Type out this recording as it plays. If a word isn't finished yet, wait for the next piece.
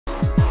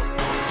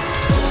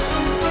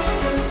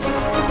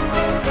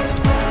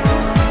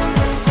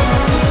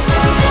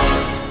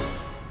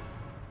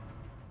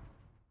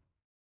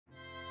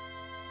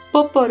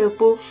ポポル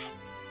ヴフ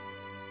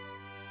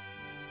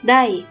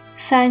第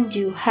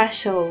38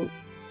章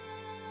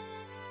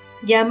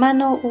山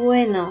の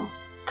上の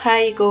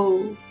会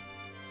合。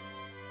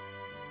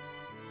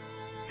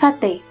さ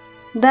て、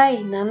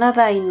第7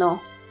代の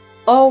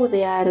王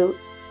である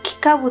キ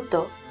カブ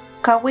と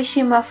カウィ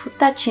シマフ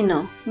たち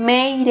の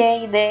命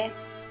令で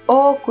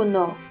多く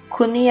の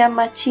国や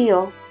町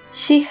を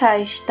支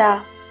配し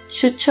た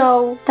首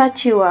長た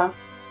ちは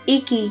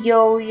意気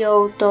揚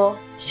々と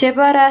シェ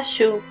バラ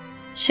州、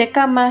シェ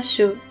カマ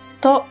州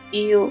と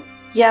いう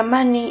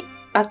山に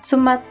集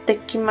まって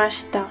きま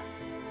した。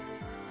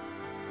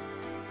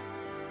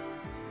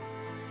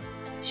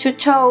首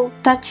長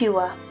たち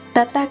は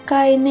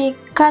戦いに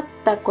勝っ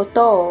たこ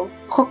とを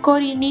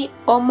誇りに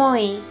思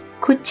い、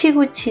口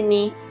々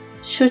に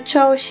主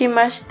張し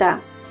まし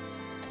た。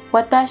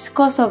私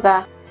こそ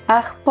が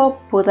アフポッ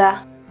プ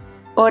だ。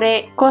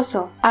俺こ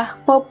そアフ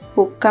ポッ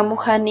プカム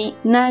ハに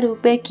なる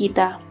べき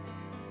だ。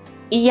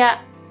い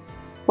や、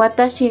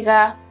私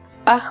が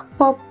アフ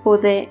ポップ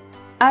で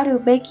ある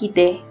べき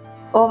で、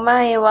お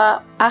前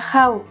はア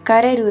ハウ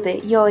カレル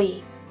でよ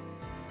い。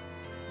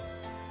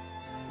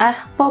ア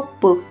フポッ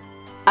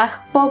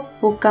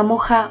プカム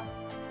ハ、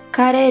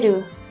カレ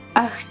ル、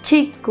アフ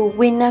チックウ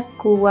ィナッ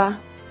クは、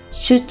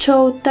首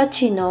長た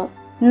ちの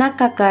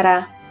中か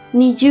ら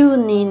20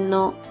人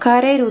の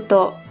カレル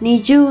と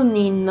20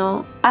人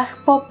のア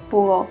フポップ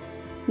を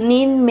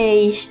任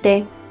命し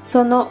て、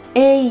その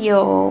栄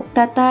誉を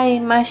称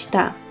えまし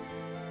た。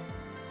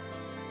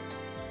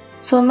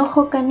その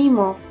他に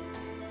も、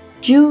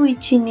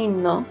11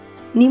人の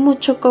ニム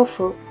チョコ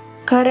フ、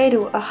カレ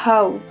ルア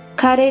ハウ、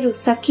カレル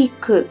サキ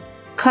ク、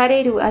カ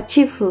レルア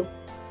チフ、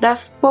ラ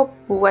フポ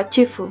ップア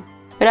チフ、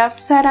ラ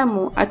フサラ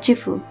ムアチ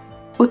フ、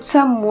ウツ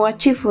ァムア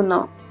チフ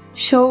の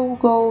称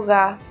号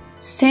が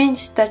戦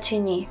士たち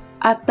に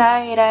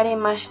与えられ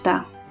まし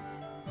た。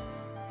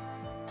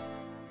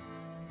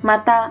ま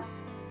た、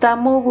ダ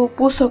ムブ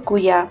不足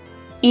や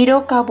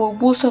色株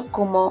不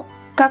足も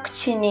各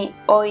地に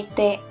おい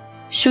て、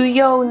主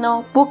要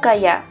の部下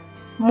や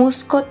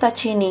息子た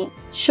ちに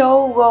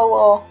称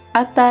号を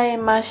与え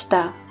まし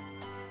た。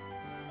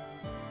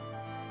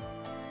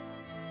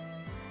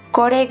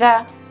これ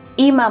が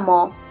今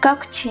も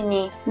各地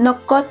に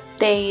残っ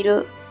てい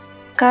る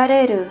カ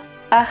レル、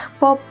アフ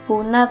ポッ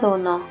プなど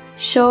の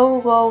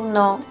称号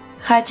の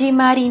始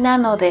まりな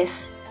ので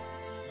す。